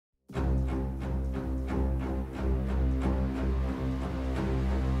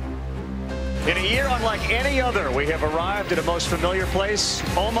In a year unlike any other, we have arrived at a most familiar place,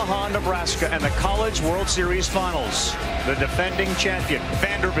 Omaha, Nebraska, and the College World Series Finals. The defending champion,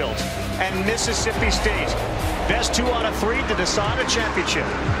 Vanderbilt, and Mississippi State. Best 2 out of 3 to decide a championship.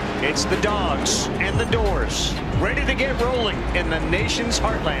 It's the Dogs and the Doors, ready to get rolling in the nation's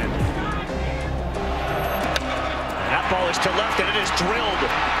heartland. That ball is to left, and it is drilled.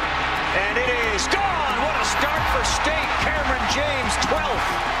 And it is gone! What a start for State. Cameron James,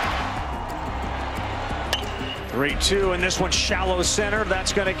 12th. 3-2, and this one shallow center.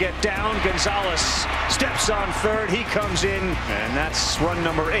 That's going to get down. Gonzalez steps on third. He comes in, and that's run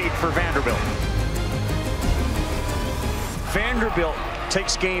number 8 for Vanderbilt. Vanderbilt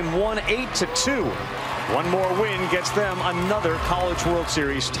takes game 1 8-2. One more win gets them another College World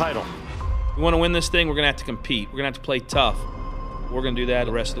Series title. We want to win this thing, we're going to have to compete. We're going to have to play tough. We're going to do that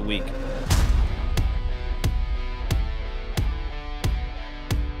the rest of the week.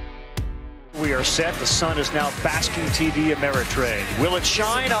 We are set. The sun is now basking TV Ameritrade. Will it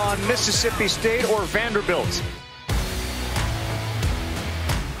shine on Mississippi State or Vanderbilt?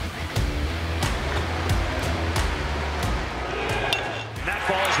 And that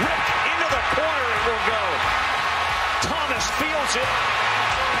ball is ripped into the corner. It will go. Thomas fields it.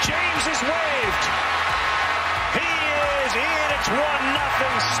 James is waved. He is in. It's 1-0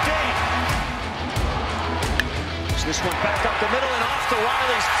 State. So this one back up the middle and off to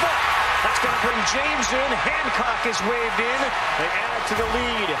Riley's foot. That's going to bring James in. Hancock is waved in. They add to the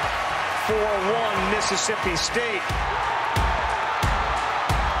lead. 4-1 Mississippi State.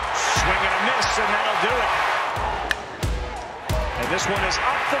 Swing and a miss, and that'll do it. And this one is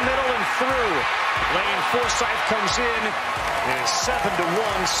up the middle and through. Lane Forsythe comes in. It is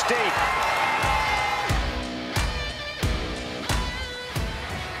 7-1 State.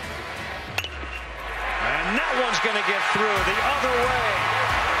 And that one's going to get through the other way.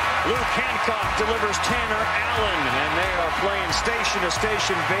 Luke Hancock delivers Tanner Allen, and they are playing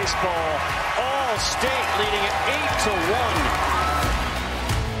station-to-station baseball. All State leading it 8-1.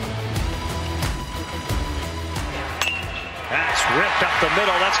 That's ripped up the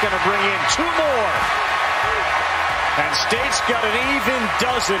middle. That's going to bring in 2 more. And State's got an even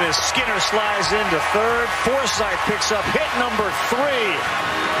dozen as Skinner slides into third. Forsythe picks up hit number 3.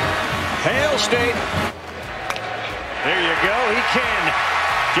 Hail State. There you go. He can.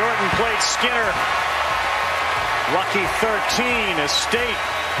 Jordan played Skinner. Lucky 13 as State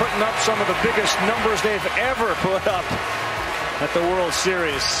putting up some of the biggest numbers they've ever put up at the World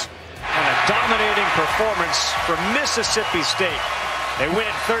Series. And a dominating performance from Mississippi State. They win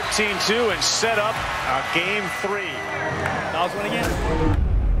it 13-2 and set up game 3. Dogs win again.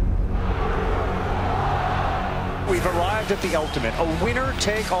 We've arrived at the ultimate, a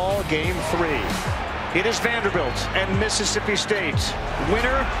winner-take-all game 3. It is Vanderbilt and Mississippi State.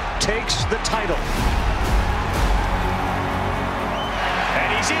 Winner takes the title.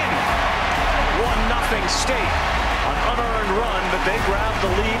 And he's in. 1-0 State. An unearned run, but they grab the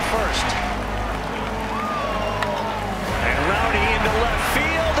lead first. And Rowdy into left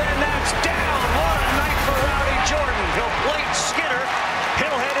field, and that's down. What a night for Rowdy Jordan. He'll plate Skinner.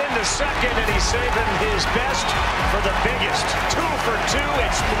 He'll head into second, and he's saving his best for the biggest. 2 for 2.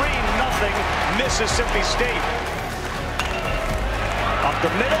 It's 3-0 Mississippi State. Up the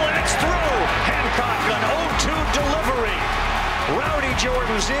middle, and it's through. Hancock an 0-2 delivery. Rowdy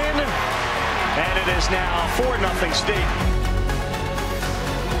Jordan's in, and it is now 4-0 State.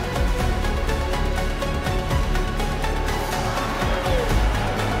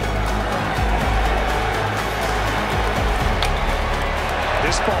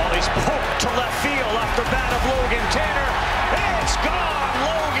 This ball is poked to left field off the bat of Logan Tanner. It's gone!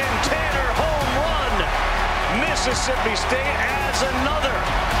 Logan Tanner, home run! Mississippi State adds another.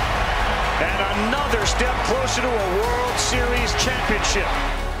 And another step closer to a World Series championship.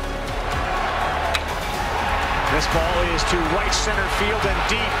 This ball is to right center field and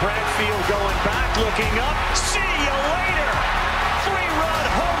deep. Bradfield going back, looking up. See you later! 3-run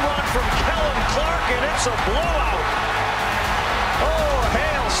home run from Kellen Clark, and it's a blowout. Oh,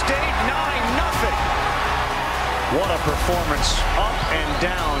 Hail State, 9-0. What a performance, up and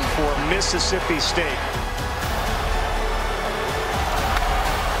down for Mississippi State.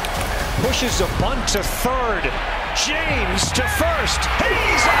 Pushes a bunt to third. James to first.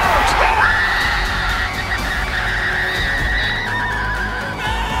 He's out!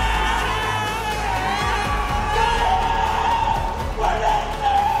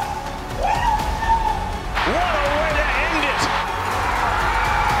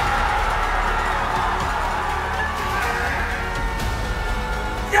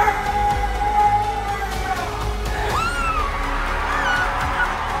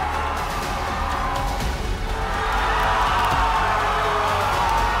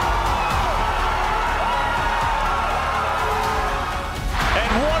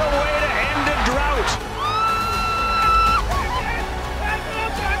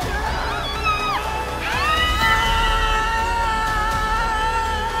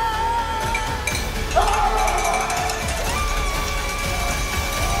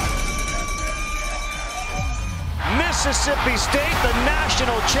 Mississippi State, the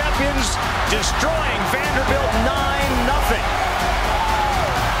national champions, destroying Vanderbilt 9